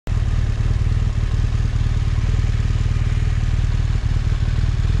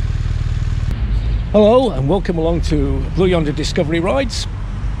Hello and welcome along to Blueyonder Discovery Rides.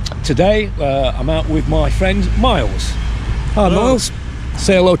 Today I'm out with my friend Miles. Hi Miles.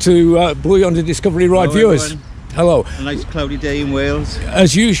 Say hello to Blueyonder Discovery Ride viewers. Everyone. Hello. A nice cloudy day in Wales.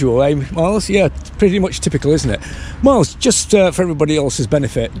 As usual, eh Miles? Yeah, pretty much typical, isn't it? Miles, just for everybody else's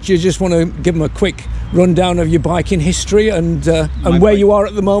benefit, do you just want to give them a quick rundown of your biking history and where you are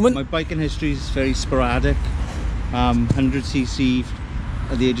at the moment? My biking history is very sporadic. 100cc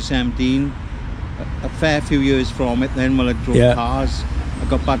at the age of 17. A fair few years from it then, while I drove cars. I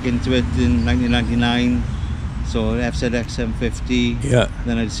got back into it in 1999. So FZX 750. Yeah.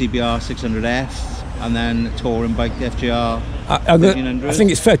 Then I had CBR 600F. And then a touring bike, the FJR 1300. I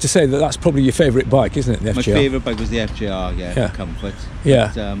think it's fair to say that that's probably your favourite bike, isn't it, the FJR? My favourite bike was the FJR, yeah. For comfort.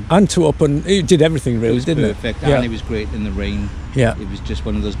 Yeah, but, and to up and it did everything really, didn't it? Perfect, and it was great in the rain. Yeah. It was just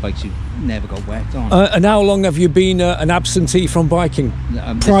one of those bikes you never got wet on. And how long have you been an absentee from biking?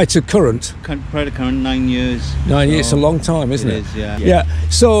 Prior to current? Prior to current, 9 years. 9 years, it's a long time, isn't it? It is, yeah. Yeah,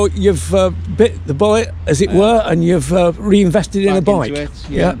 so you've bit the bullet, as it were, and you've reinvested in a bike. Into it,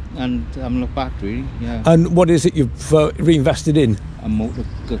 yeah. And I haven't looked back really, yeah. And what is it you've reinvested in? A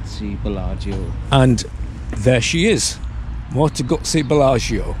MotoGuzzi Bellagio. And there she is, MotoGuzzi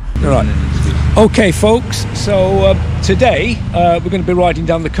Bellagio. Right. Okay, folks. So today we're going to be riding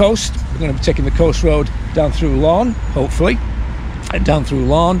down the coast. We're going to be taking the coast road down through Larne, hopefully, and down through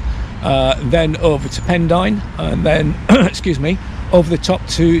Larne, then over to Pendine, and then excuse me, over the top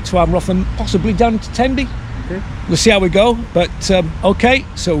to Amroth and possibly down to Tenby. Okay. We'll see how we go. But okay,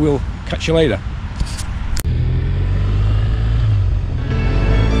 so we'll catch you later.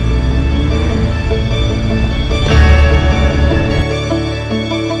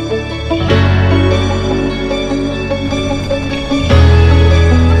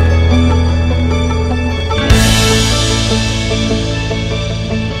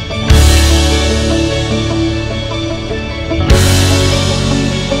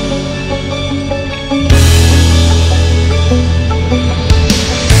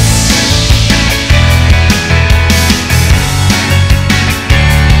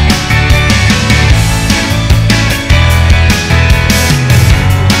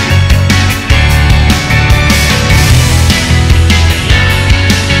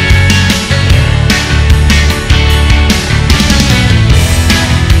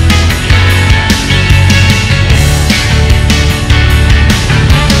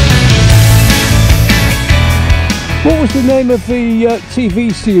 What was the name of the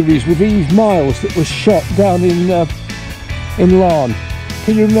TV series with Eve Miles that was shot down in Larne?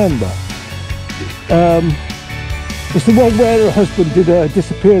 Can you remember? It's the one where her husband did a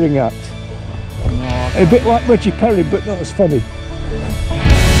disappearing act. No, a bit like Reggie Perry, but not as funny.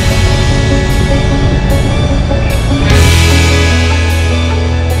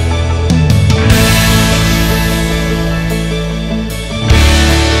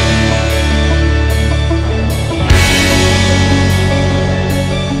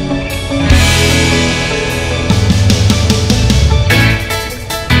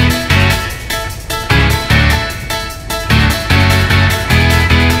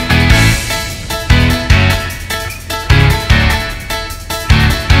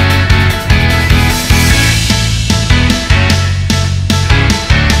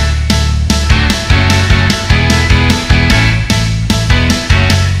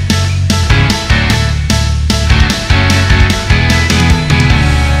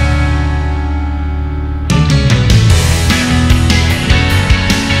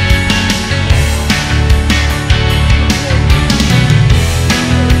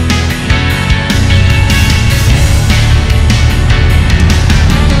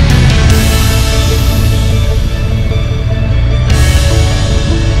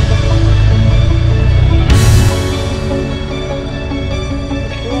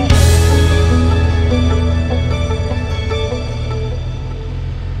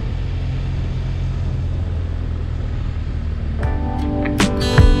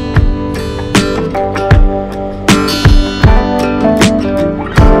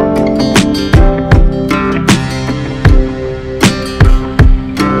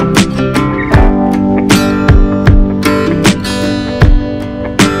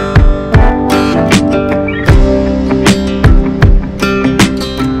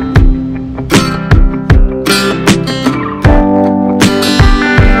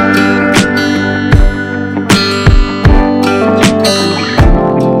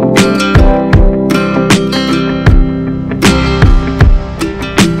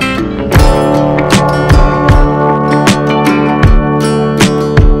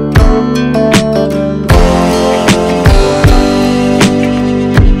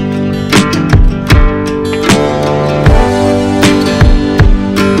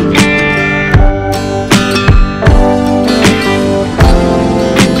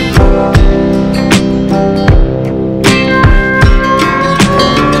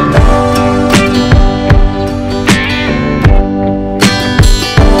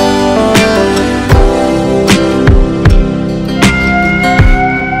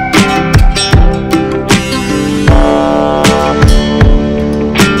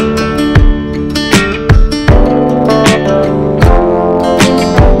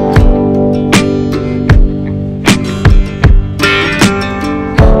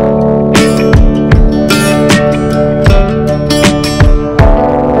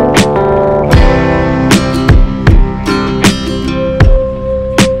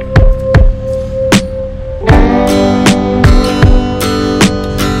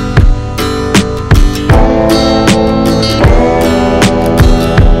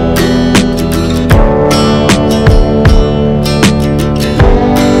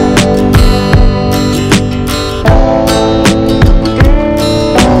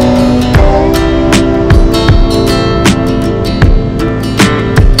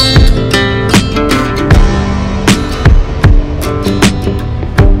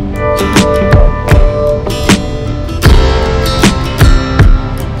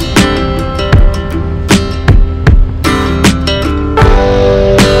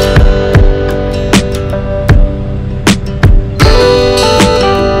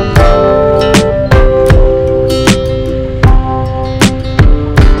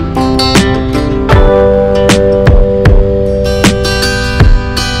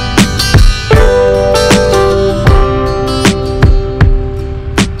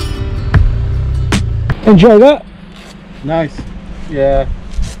 Enjoy that? Nice. Yeah.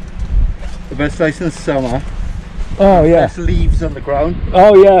 The best place in the summer. Oh yeah. There's leaves on the ground.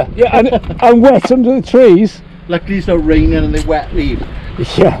 Oh yeah. Yeah, and wet under the trees. Luckily it's not raining and they wet leaves.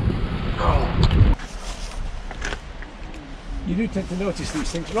 Yeah. You do tend to notice these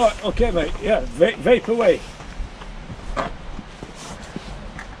things. Right, okay mate, yeah, vape away.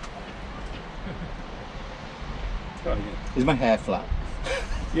 Is my hair flat?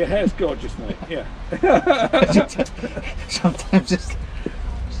 Your hair's gorgeous mate, yeah. Sometimes it's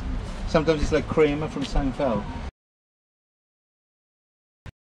like Kramer from Seinfeld.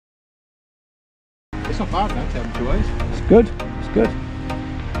 It's not bad now, temperature-wise. It's good, it's good.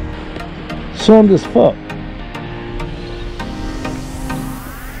 Saunders foot.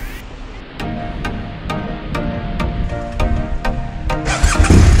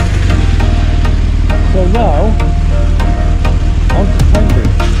 So now, on to Tenby.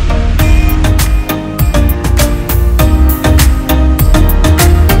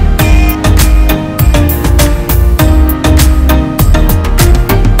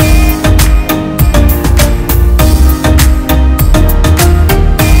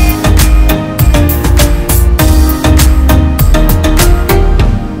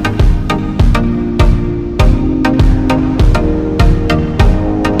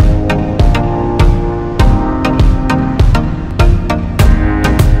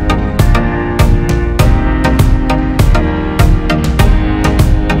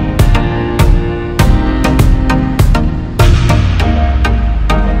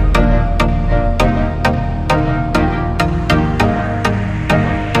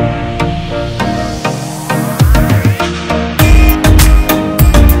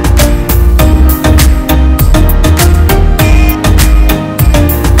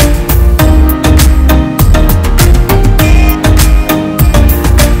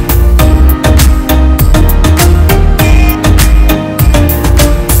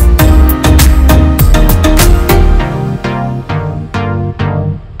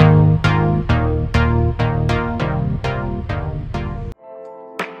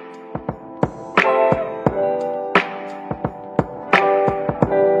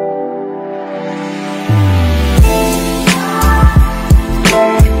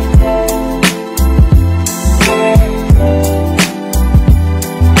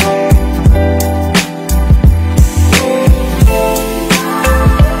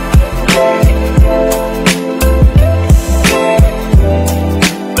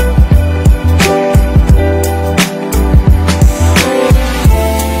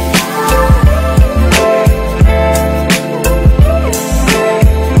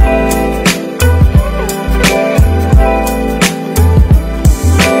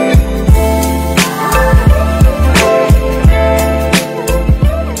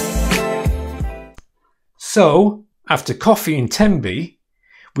 So, after coffee in Tenby,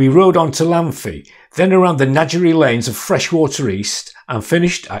 we rode on to Lamphey, then around the Nadgery lanes of Freshwater East and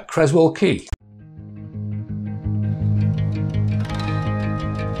finished at Cresswell Quay.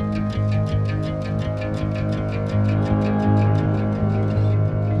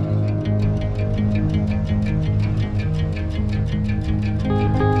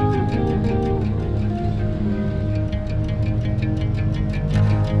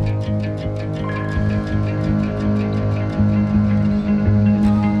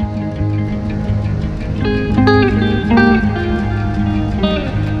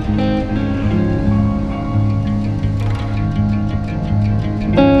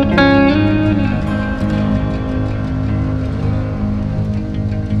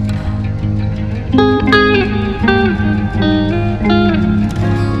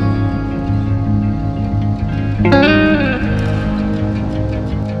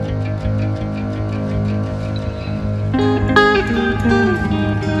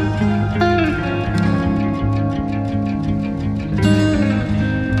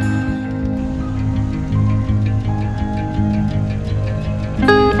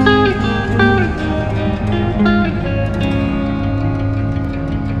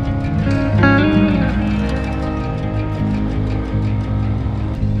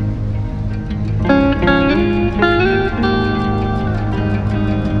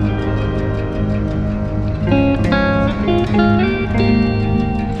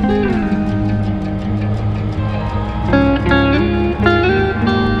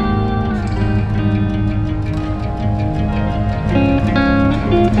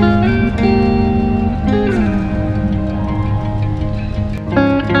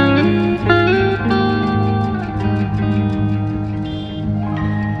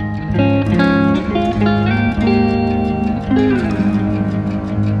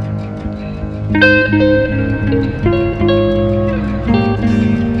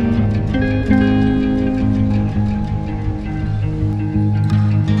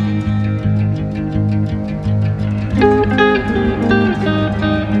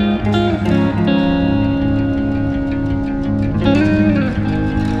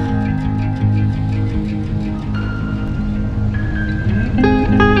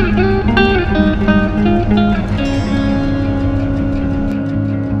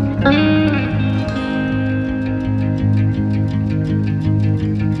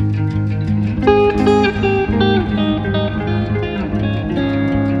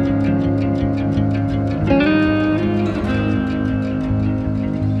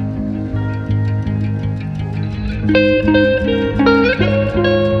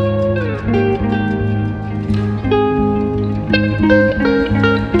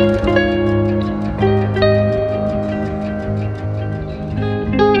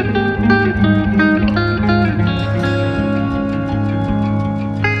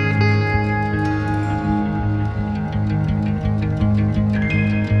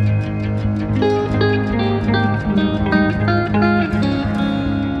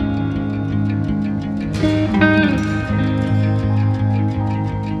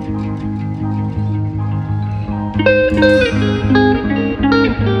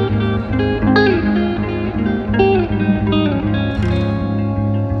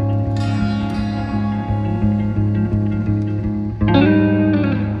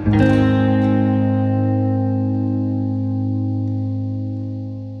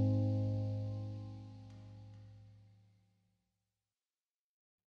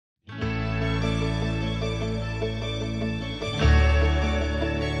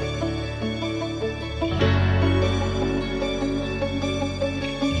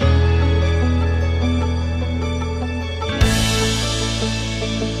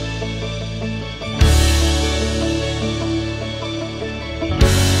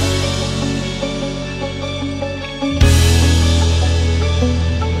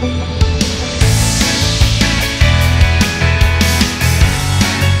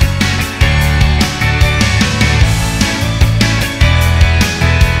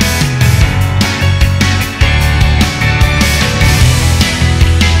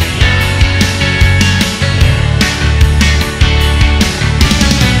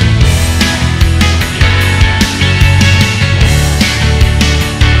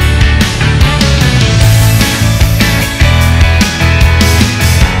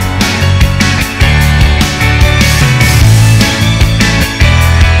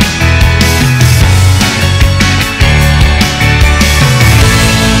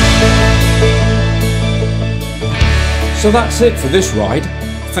 So that's it for this ride.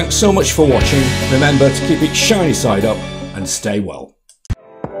 Thanks so much for watching. Remember to keep it shiny side up and stay well.